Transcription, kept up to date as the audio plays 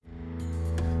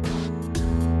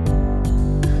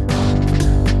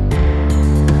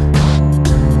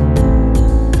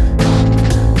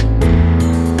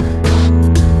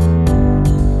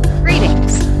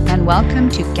Welcome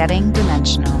to Getting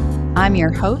Dimensional. I'm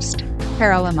your host,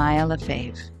 Carol Amaya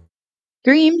Lefebvre.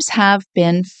 Dreams have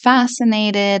been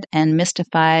fascinated and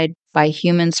mystified by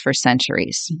humans for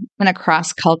centuries. And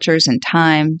across cultures and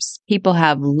times, people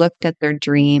have looked at their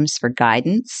dreams for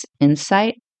guidance,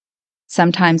 insight,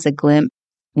 sometimes a glimpse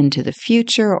into the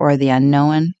future or the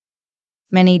unknown.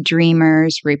 Many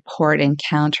dreamers report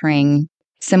encountering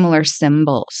similar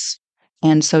symbols.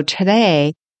 And so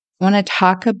today, I want to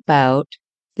talk about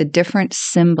the different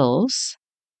symbols,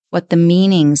 what the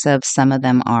meanings of some of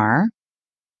them are,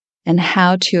 and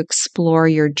how to explore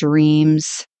your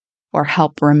dreams or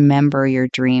help remember your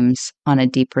dreams on a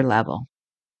deeper level.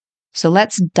 So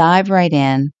let's dive right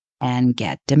in and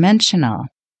get dimensional.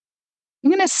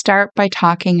 I'm going to start by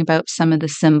talking about some of the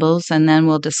symbols, and then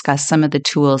we'll discuss some of the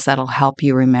tools that'll help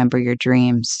you remember your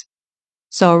dreams.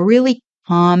 So a really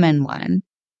common one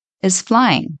is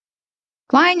flying.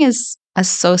 Flying is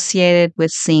associated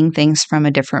with seeing things from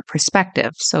a different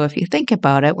perspective. So if you think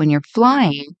about it, when you're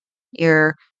flying,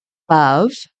 you're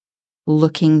above,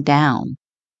 looking down.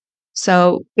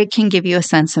 So it can give you a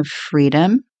sense of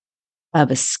freedom,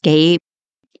 of escape.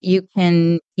 You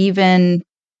can even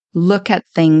look at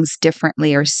things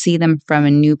differently or see them from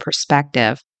a new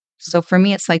perspective. So for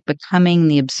me, it's like becoming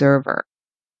the observer.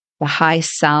 The high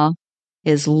self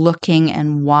is looking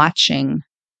and watching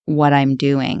what I'm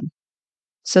doing.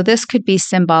 So this could be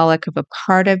symbolic of a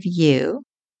part of you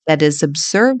that is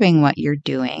observing what you're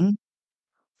doing,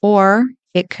 or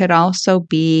it could also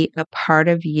be a part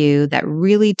of you that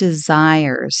really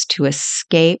desires to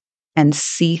escape and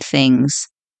see things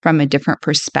from a different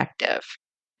perspective,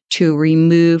 to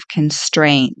remove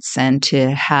constraints and to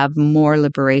have more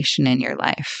liberation in your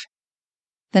life.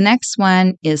 The next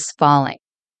one is falling.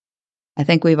 I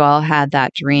think we've all had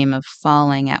that dream of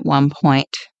falling at one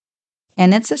point.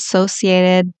 And it's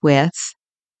associated with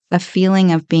a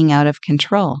feeling of being out of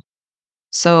control.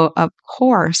 So, of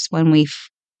course, when we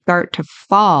start to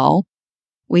fall,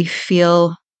 we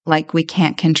feel like we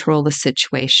can't control the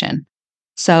situation.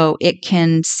 So it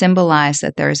can symbolize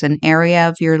that there's an area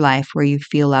of your life where you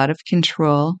feel out of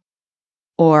control,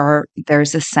 or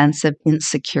there's a sense of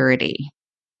insecurity.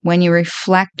 When you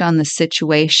reflect on the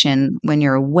situation, when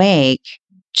you're awake,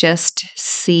 just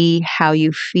see how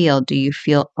you feel. Do you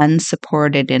feel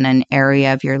unsupported in an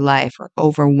area of your life or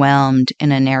overwhelmed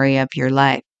in an area of your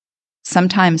life?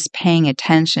 Sometimes paying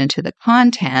attention to the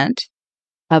content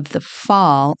of the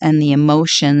fall and the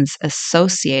emotions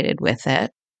associated with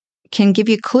it can give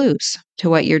you clues to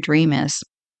what your dream is.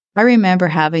 I remember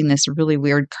having this really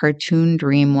weird cartoon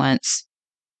dream once,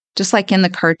 just like in the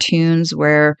cartoons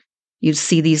where you'd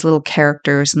see these little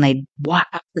characters and they'd walk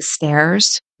up the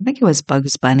stairs. I think it was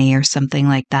Bugs Bunny or something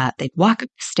like that. They'd walk up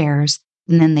the stairs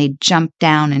and then they'd jump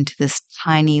down into this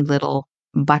tiny little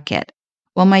bucket.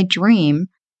 Well, my dream,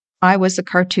 I was a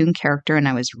cartoon character and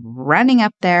I was running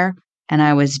up there and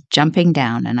I was jumping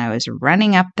down and I was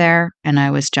running up there and I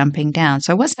was jumping down.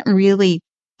 So I wasn't really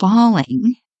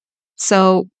falling.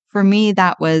 So for me,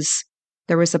 there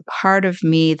was a part of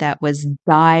me that was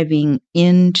diving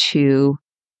into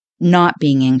not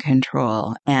being in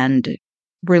control and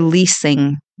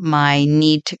releasing my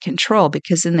need to control,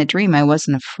 because in the dream I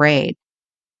wasn't afraid.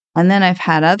 And then I've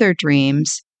had other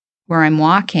dreams where I'm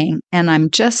walking and I'm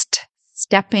just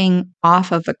stepping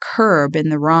off of a curb in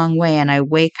the wrong way and I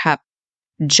wake up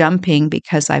jumping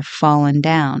because I've fallen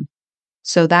down.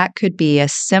 So that could be a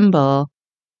symbol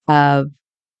of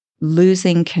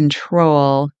losing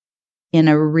control in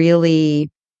a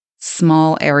really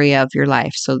small area of your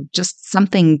life. So just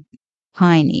something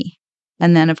tiny.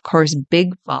 And then, of course,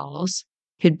 big falls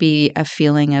could be a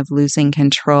feeling of losing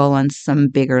control on some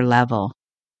bigger level.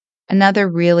 Another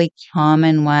really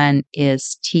common one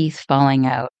is teeth falling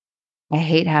out. I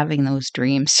hate having those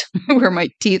dreams where my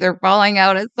teeth are falling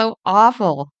out. It's so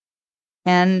awful.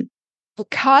 And it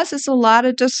causes a lot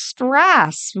of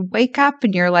distress. You wake up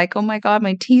and you're like, oh my God,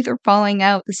 my teeth are falling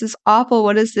out. This is awful.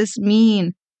 What does this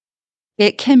mean?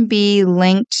 It can be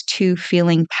linked to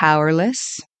feeling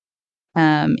powerless,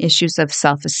 issues of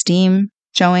self-esteem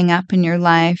showing up in your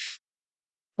life,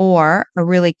 or a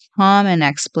really common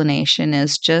explanation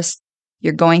is just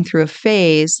you're going through a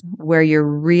phase where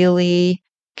you're really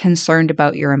concerned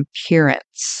about your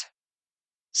appearance.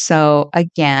 So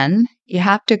again, you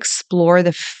have to explore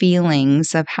the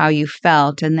feelings of how you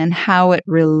felt and then how it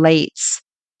relates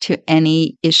to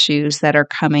any issues that are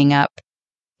coming up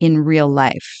in real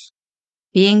life.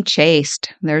 Being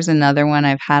chased, there's another one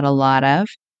I've had a lot of,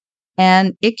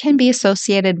 and it can be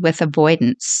associated with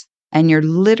avoidance, and you're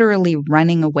literally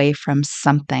running away from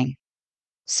something.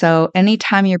 So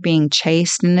anytime you're being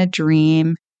chased in a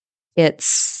dream, It's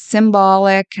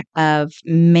symbolic of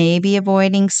maybe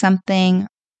avoiding something,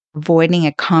 avoiding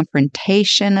a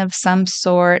confrontation of some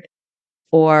sort,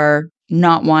 or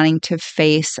not wanting to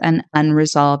face an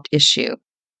unresolved issue.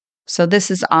 So this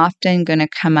is often going to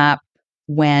come up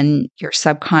when your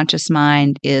subconscious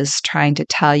mind is trying to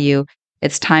tell you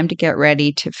it's time to get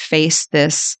ready to face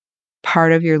this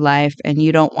part of your life and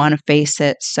you don't want to face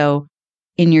it. So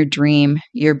in your dream,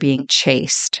 you're being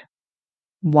chased.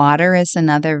 Water is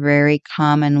another very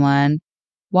common one.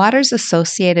 Water's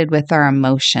associated with our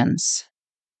emotions.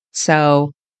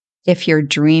 So if you're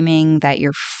dreaming that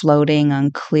you're floating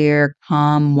on clear,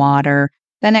 calm water,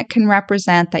 then it can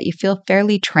represent that you feel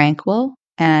fairly tranquil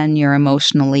and you're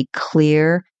emotionally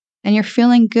clear and you're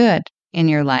feeling good in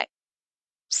your life.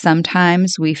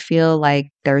 Sometimes we feel like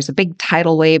there's a big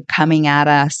tidal wave coming at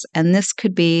us, and this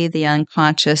could be the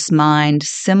unconscious mind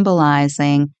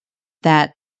symbolizing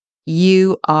that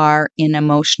you are in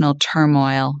emotional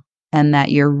turmoil and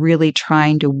that you're really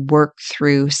trying to work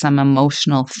through some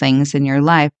emotional things in your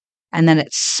life. And then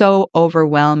it's so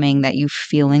overwhelming that you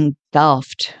feel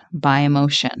engulfed by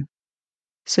emotion.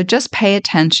 So just pay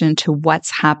attention to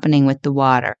what's happening with the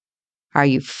water. Are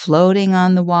you floating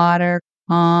on the water,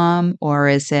 calm, or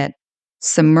is it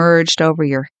submerged over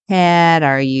your head?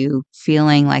 Are you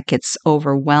feeling like it's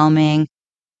overwhelming?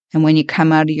 And when you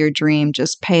come out of your dream,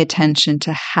 just pay attention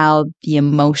to how the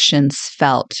emotions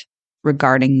felt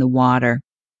regarding the water.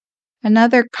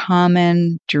 Another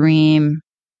common dream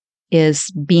is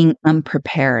being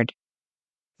unprepared.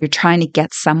 You're trying to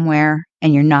get somewhere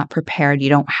and you're not prepared. You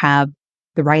don't have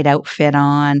the right outfit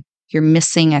on. You're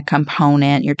missing a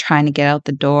component. You're trying to get out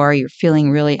the door. You're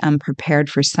feeling really unprepared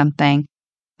for something.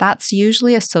 That's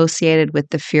usually associated with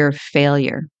the fear of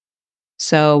failure.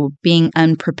 So being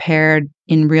unprepared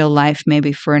in real life,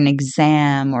 maybe for an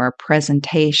exam or a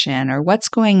presentation or what's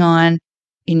going on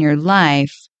in your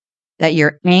life that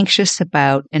you're anxious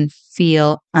about and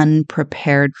feel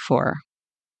unprepared for.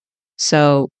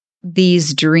 So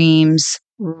these dreams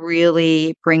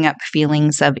really bring up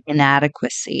feelings of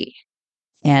inadequacy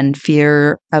and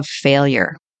fear of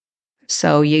failure.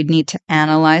 So you need to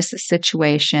analyze the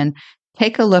situation,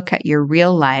 take a look at your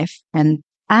real life, and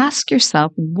ask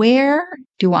yourself, where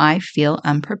do I feel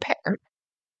unprepared?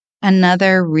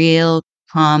 Another real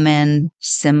common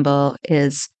symbol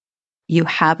is you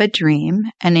have a dream,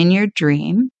 and in your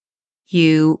dream,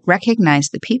 you recognize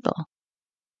the people.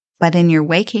 But in your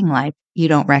waking life, you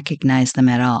don't recognize them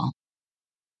at all.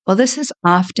 Well, this is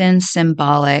often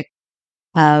symbolic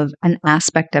of an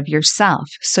aspect of yourself.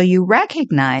 So you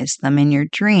recognize them in your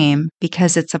dream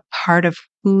because it's a part of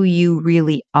who you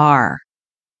really are,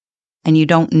 and you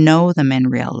don't know them in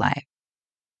real life.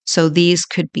 So these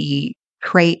could be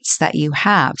traits that you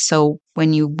have. So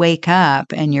when you wake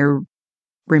up and you're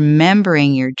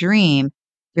remembering your dream,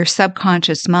 your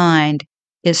subconscious mind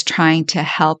is trying to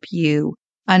help you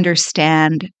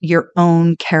understand your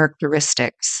own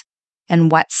characteristics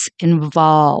and what's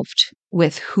involved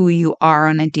with who you are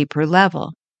on a deeper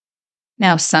level.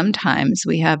 Now, sometimes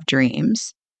we have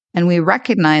dreams and we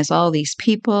recognize all these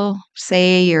people.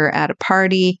 Say you're at a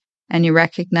party and you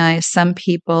recognize some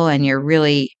people and you're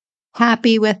really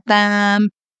happy with them.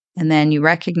 And then you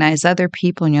recognize other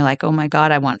people and you're like, oh my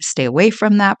God, I want to stay away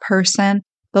from that person.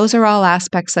 Those are all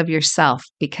aspects of yourself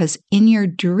because in your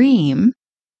dream,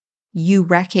 you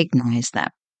recognize them.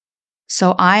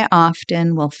 So I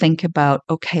often will think about,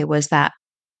 okay, was that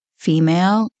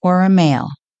female or a male?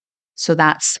 So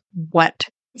that's what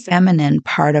feminine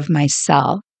part of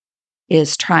myself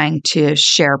is trying to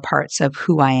share parts of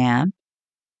who I am.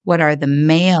 What are the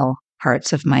male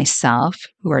parts of myself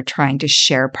who are trying to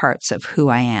share parts of who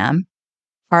I am?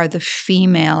 Are the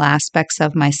female aspects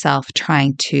of myself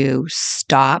trying to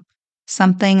stop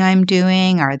something I'm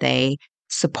doing? Are they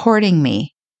supporting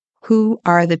me? Who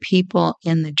are the people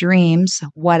in the dreams?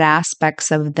 What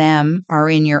aspects of them are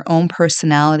in your own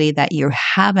personality that you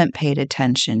haven't paid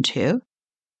attention to?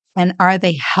 And are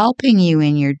they helping you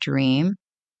in your dream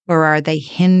or are they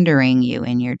hindering you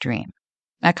in your dream?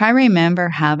 Like I remember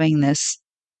having this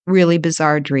really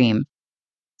bizarre dream.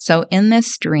 So in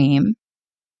this dream,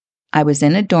 I was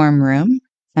in a dorm room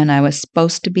and I was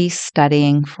supposed to be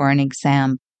studying for an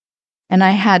exam. And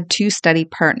I had two study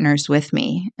partners with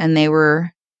me and they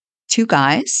were two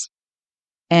guys.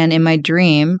 And in my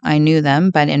dream, I knew them,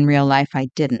 but in real life, I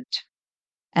didn't.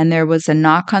 And there was a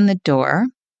knock on the door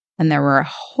and there were a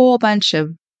whole bunch of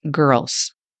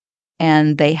girls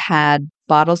and they had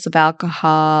bottles of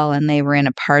alcohol and they were in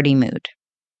a party mood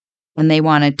and they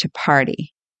wanted to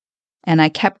party. And I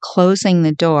kept closing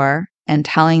the door and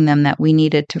telling them that we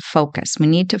needed to focus. We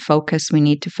need to focus. We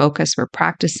need to focus. We're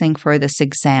practicing for this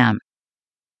exam.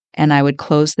 and I would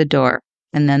close the door,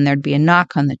 and then there'd be a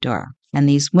knock on the door, and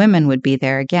these women would be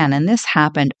there again. And this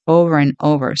happened over and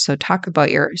over. So talk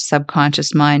about your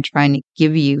subconscious mind trying to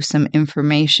give you some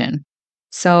information.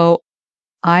 So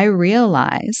I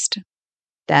realized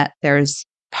that there's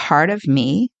part of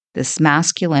me, this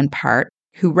masculine part,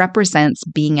 who represents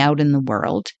being out in the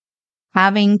world,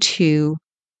 having to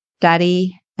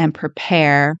study and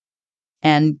prepare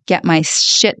and get my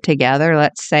shit together,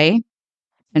 let's say,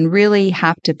 and really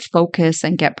have to focus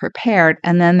and get prepared.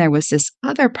 And then there was this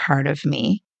other part of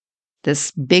me,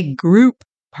 this big group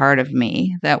part of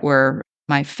me that were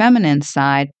my feminine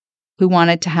side, who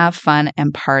wanted to have fun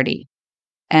and party.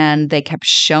 And they kept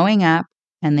showing up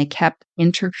and they kept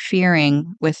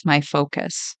interfering with my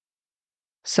focus.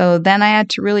 So then I had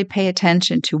to really pay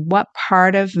attention to what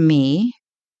part of me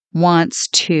wants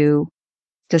to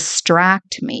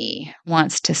distract me,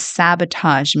 wants to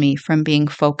sabotage me from being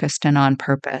focused and on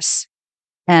purpose.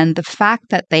 And the fact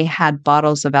that they had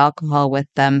bottles of alcohol with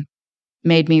them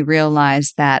made me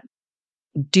realize that,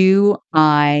 do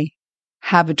I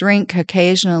have a drink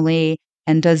occasionally,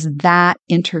 and does that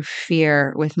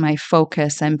interfere with my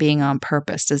focus and being on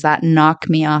purpose? Does that knock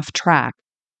me off track?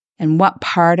 And what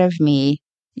part of me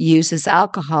uses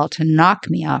alcohol to knock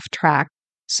me off track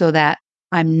so that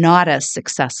I'm not as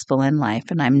successful in life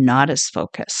and I'm not as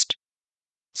focused?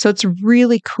 So it's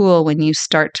really cool when you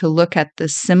start to look at the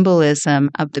symbolism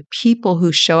of the people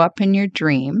who show up in your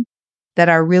dream that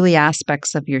are really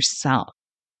aspects of yourself.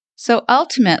 So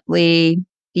ultimately,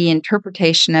 the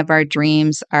interpretation of our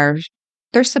dreams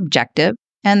they're subjective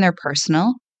and they're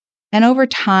personal. And over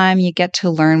time, you get to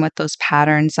learn what those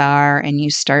patterns are, and you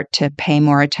start to pay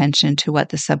more attention to what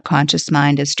the subconscious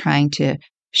mind is trying to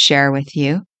share with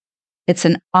you. It's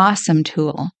an awesome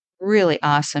tool, really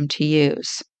awesome to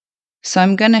use. So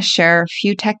I'm going to share a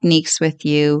few techniques with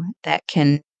you that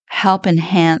can help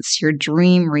enhance your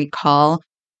dream recall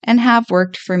and have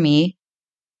worked for me.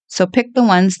 So pick the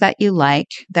ones that you like,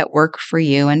 that work for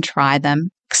you, and try them.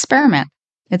 Experiment.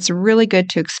 It's really good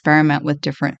to experiment with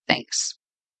different things.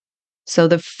 So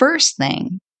the first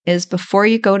thing is, before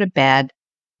you go to bed,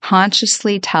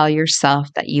 consciously tell yourself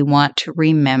that you want to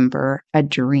remember a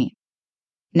dream.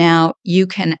 Now, you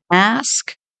can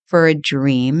ask for a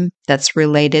dream that's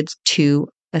related to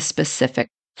a specific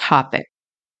topic.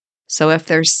 So if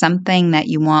there's something that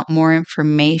you want more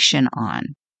information on,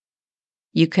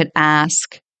 you could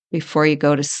ask before you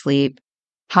go to sleep,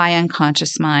 "Hi,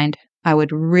 unconscious mind, I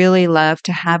would really love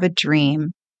to have a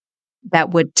dream that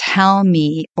would tell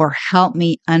me or help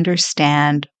me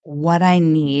understand what I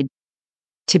need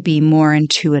to be more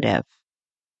intuitive.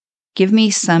 Give me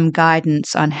some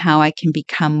guidance on how I can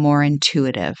become more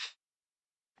intuitive."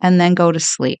 And then go to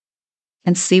sleep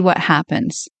and see what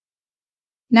happens.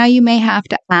 Now, you may have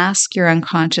to ask your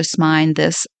unconscious mind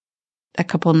this a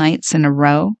couple nights in a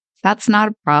row. That's not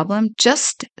a problem.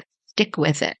 Just stick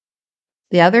with it.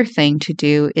 The other thing to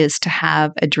do is to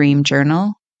have a dream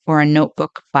journal or a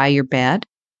notebook by your bed.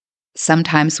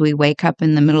 Sometimes we wake up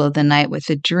in the middle of the night with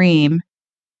a dream,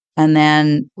 and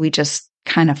then we just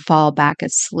kind of fall back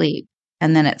asleep.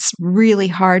 And then it's really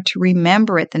hard to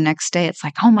remember it the next day. It's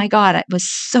like, oh my God, it was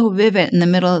so vivid in the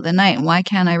middle of the night. Why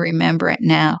can't I remember it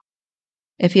now?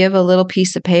 If you have a little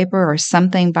piece of paper or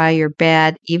something by your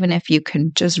bed, even if you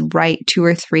can just write 2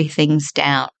 or 3 things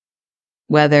down,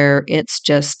 whether it's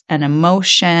just an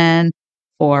emotion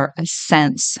or a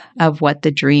sense of what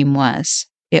the dream was,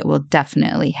 it will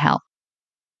definitely help.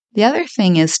 The other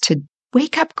thing is to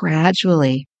wake up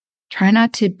gradually. Try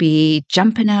not to be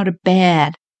jumping out of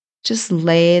bed. Just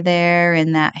lay there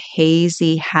in that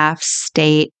hazy half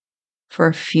state for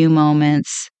a few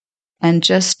moments and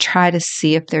just try to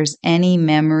see if there's any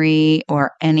memory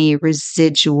or any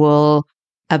residual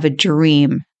of a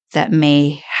dream that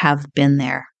may have been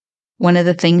there. One of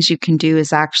the things you can do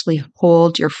is actually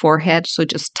hold your forehead. So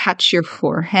just touch your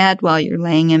forehead while you're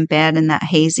laying in bed in that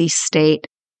hazy state.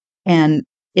 And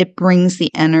it brings the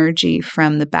energy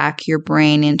from the back of your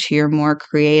brain into your more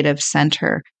creative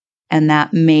center. And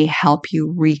that may help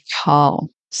you recall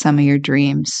some of your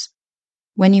dreams.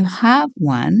 When you have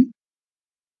one,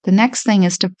 the next thing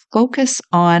is to focus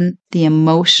on the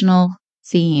emotional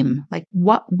theme. Like,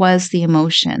 what was the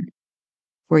emotion?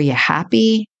 Were you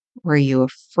happy? Were you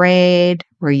afraid?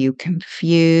 Were you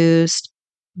confused?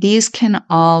 These can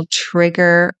all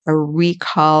trigger a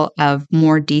recall of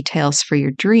more details for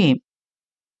your dream.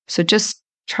 So just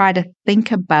try to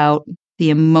think about the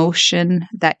emotion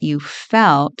that you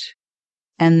felt,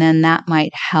 and then that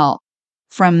might help.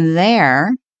 From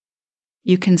there,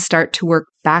 you can start to work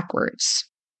backwards.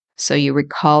 So you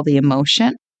recall the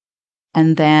emotion,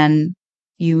 and then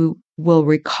you will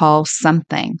recall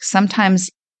something. Sometimes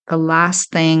the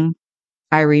last thing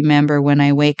I remember when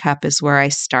I wake up is where I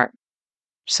start.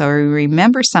 So I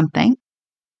remember something,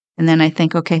 and then I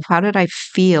think, okay, how did I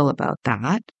feel about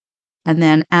that? And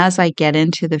then as I get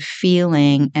into the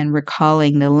feeling and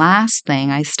recalling the last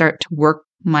thing, I start to work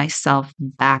myself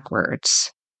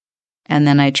backwards. And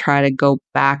then I try to go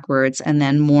backwards, and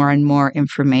then more and more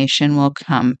information will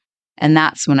come. And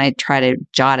that's when I try to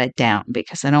jot it down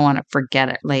because I don't want to forget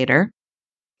it later.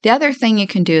 The other thing you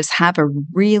can do is have a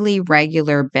really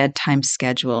regular bedtime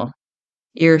schedule.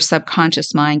 Your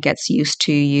subconscious mind gets used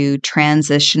to you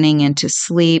transitioning into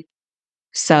sleep.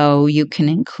 So you can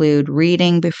include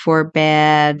reading before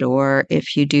bed, or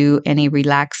if you do any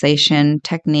relaxation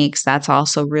techniques, that's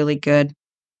also really good.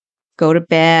 Go to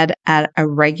bed at a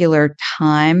regular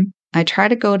time. I try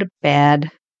to go to bed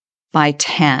by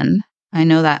 10. I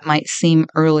know that might seem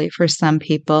early for some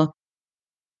people,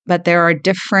 but there are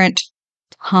different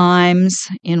times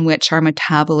in which our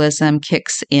metabolism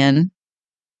kicks in.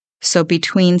 So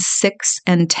between 6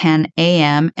 and 10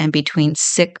 a.m. and between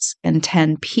 6 and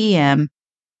 10 p.m.,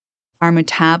 our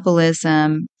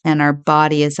metabolism and our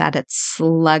body is at its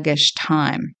sluggish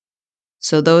time.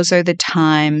 So those are the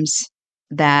times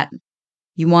that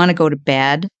you want to go to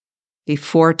bed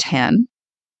before 10,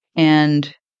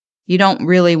 and you don't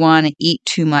really want to eat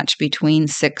too much between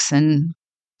 6 and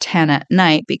 10 at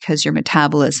night because your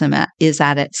metabolism is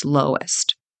at its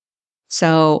lowest.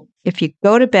 So if you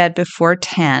go to bed before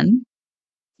 10,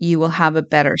 you will have a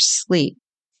better sleep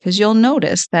because you'll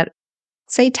notice that,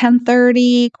 say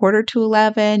 10:30, quarter to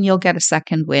 11, you'll get a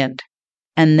second wind,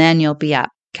 and then you'll be up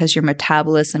because your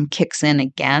metabolism kicks in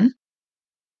again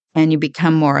and you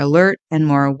become more alert and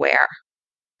more aware.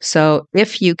 So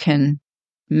if you can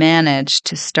manage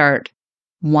to start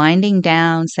winding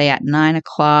down, say at 9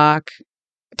 o'clock,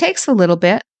 it takes a little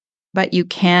bit, but you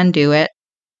can do it.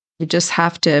 You just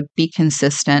have to be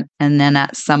consistent, and then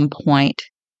at some point,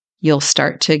 you'll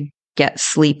start to get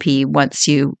sleepy once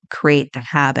you create the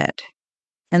habit.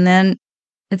 And then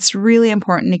it's really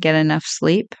important to get enough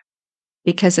sleep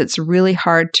because it's really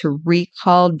hard to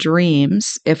recall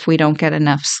dreams if we don't get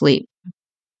enough sleep.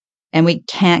 And we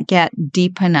can't get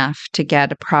deep enough to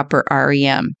get a proper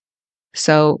REM.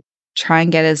 So try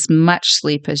and get as much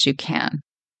sleep as you can.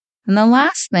 And the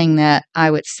last thing that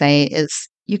I would say is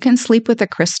you can sleep with a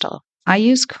crystal. I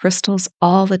use crystals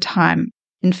all the time.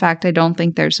 In fact, I don't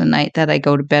think there's a night that I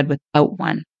go to bed without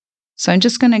one. So I'm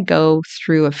just going to go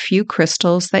through a few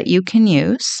crystals that you can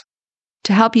use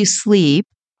to help you sleep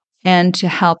and to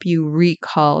help you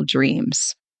recall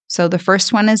dreams. So the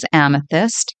first one is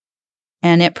amethyst,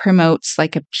 and it promotes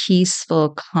like a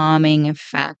peaceful, calming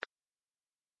effect.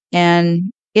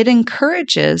 And it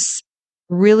encourages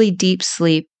really deep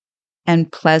sleep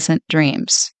and pleasant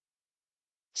dreams.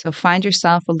 So find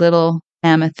yourself a little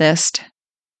amethyst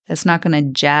that's not going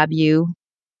to jab you,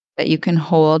 that you can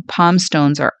hold. Palm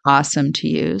stones are awesome to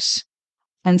use.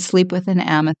 And sleep with an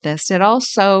amethyst. It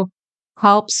also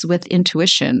helps with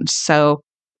intuition. So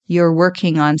you're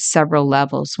working on several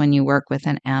levels when you work with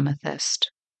an amethyst.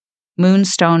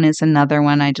 Moonstone is another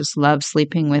one. I just love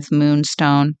sleeping with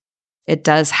moonstone. It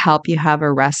does help you have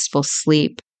a restful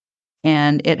sleep,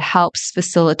 and it helps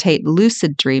facilitate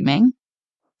lucid dreaming,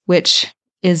 which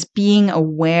is being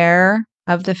aware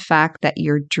of the fact that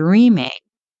you're dreaming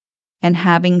and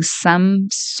having some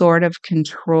sort of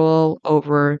control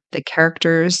over the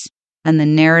characters and the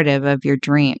narrative of your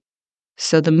dream.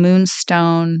 So the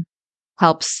moonstone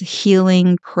helps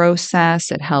healing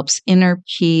process. It helps inner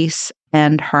peace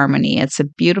and harmony. It's a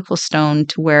beautiful stone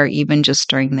to wear even just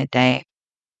during the day.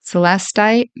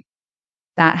 Celestite,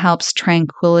 that helps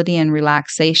tranquility and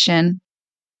relaxation,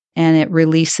 and it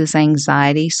releases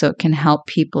anxiety, so it can help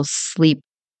people sleep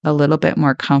a little bit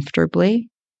more comfortably.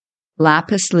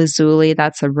 Lapis lazuli,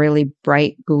 that's a really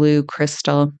bright blue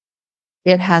crystal.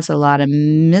 It has a lot of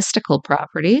mystical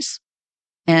properties,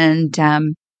 and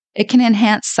it can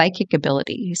enhance psychic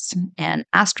abilities and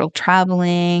astral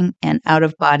traveling and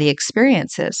out-of-body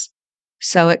experiences.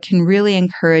 So it can really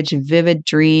encourage vivid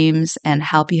dreams and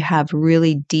help you have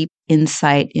really deep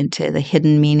insight into the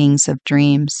hidden meanings of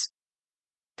dreams.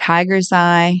 Tiger's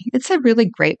eye, it's a really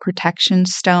great protection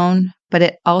stone, but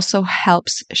it also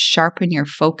helps sharpen your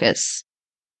focus,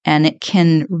 and it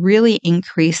can really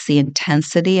increase the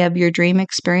intensity of your dream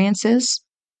experiences.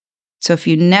 So if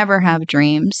you never have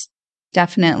dreams,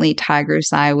 definitely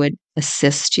Tiger's eye would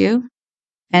assist you,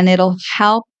 and it'll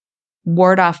help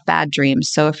ward off bad dreams.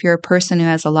 So if you're a person who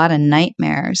has a lot of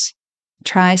nightmares,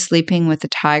 try sleeping with the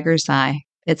tiger's eye.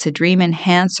 It's a dream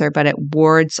enhancer, but it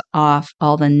wards off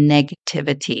all the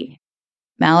negativity.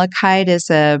 Malachite is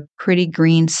a pretty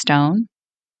green stone,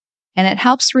 and it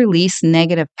helps release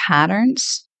negative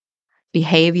patterns,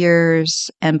 behaviors,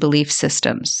 and belief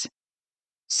systems.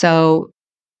 So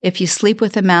if you sleep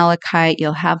with a malachite,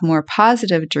 you'll have more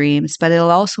positive dreams, but it'll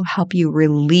also help you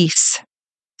release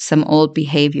some old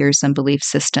behaviors and belief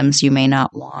systems you may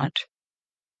not want.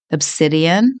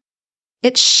 Obsidian,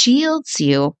 it shields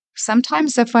you.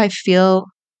 Sometimes if I feel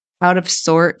out of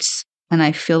sorts and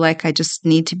I feel like I just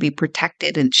need to be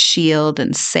protected and shielded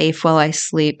and safe while I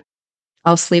sleep,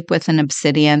 I'll sleep with an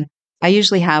obsidian. I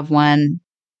usually have one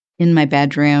in my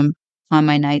bedroom on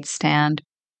my nightstand,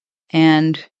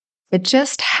 and it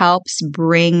just helps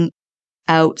bring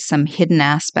out some hidden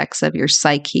aspects of your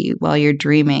psyche while you're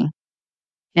dreaming.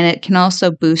 And it can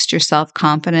also boost your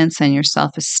self-confidence and your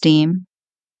self-esteem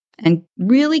and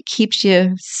really keeps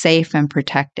you safe and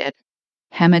protected.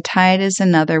 Hematite is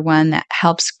another one that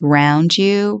helps ground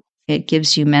you. It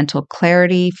gives you mental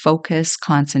clarity, focus,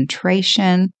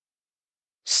 concentration.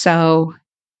 So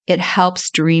it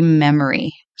helps dream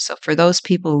memory. So for those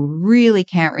people who really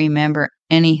can't remember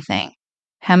anything,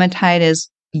 hematite is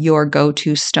your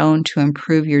go-to stone to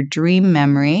improve your dream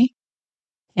memory,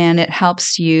 and it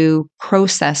helps you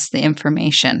process the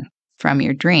information from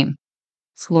your dream.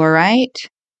 Fluorite,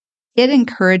 it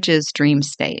encourages dream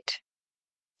state,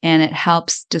 and it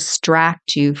helps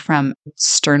distract you from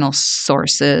external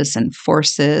sources and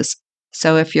forces.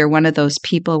 So if you're one of those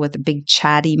people with a big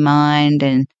chatty mind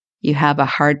and you have a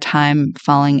hard time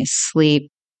falling asleep,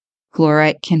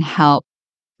 fluorite can help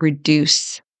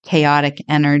reduce chaotic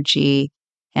energy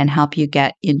and help you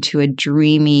get into a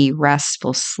dreamy,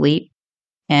 restful sleep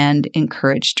and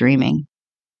encourage dreaming.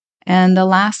 And the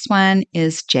last one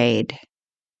is jade.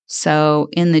 So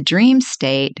in the dream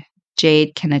state,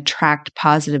 jade can attract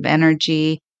positive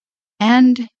energy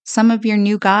and some of your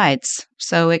new guides.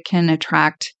 So it can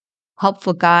attract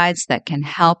helpful guides that can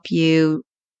help you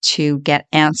to get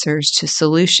answers to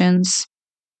solutions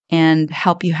and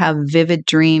help you have vivid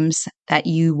dreams that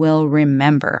you will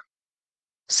remember.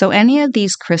 So any of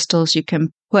these crystals you can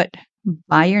put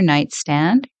by your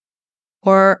nightstand,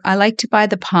 or I like to buy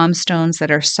the palm stones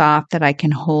that are soft that I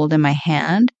can hold in my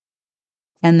hand.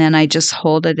 And then I just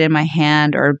hold it in my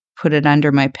hand or put it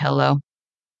under my pillow.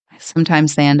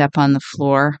 Sometimes they end up on the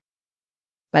floor,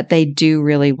 but they do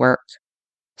really work.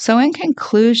 So in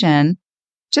conclusion,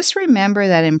 just remember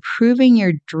that improving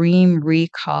your dream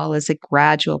recall is a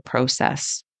gradual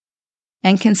process.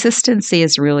 And consistency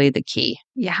is really the key.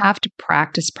 You have to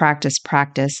practice, practice,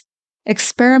 practice.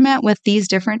 Experiment with these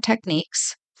different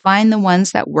techniques. Find the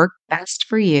ones that work best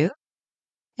for you.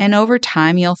 And over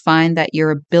time, you'll find that your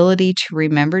ability to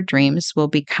remember dreams will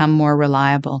become more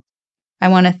reliable. I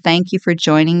want to thank you for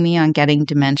joining me on Getting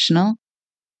Dimensional.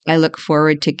 I look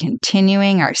forward to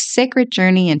continuing our sacred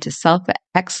journey into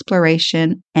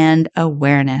self-exploration and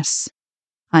awareness.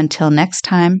 Until next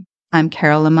time, I'm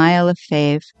Carol Amaya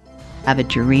Lefebvre. Have a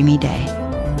dreamy day.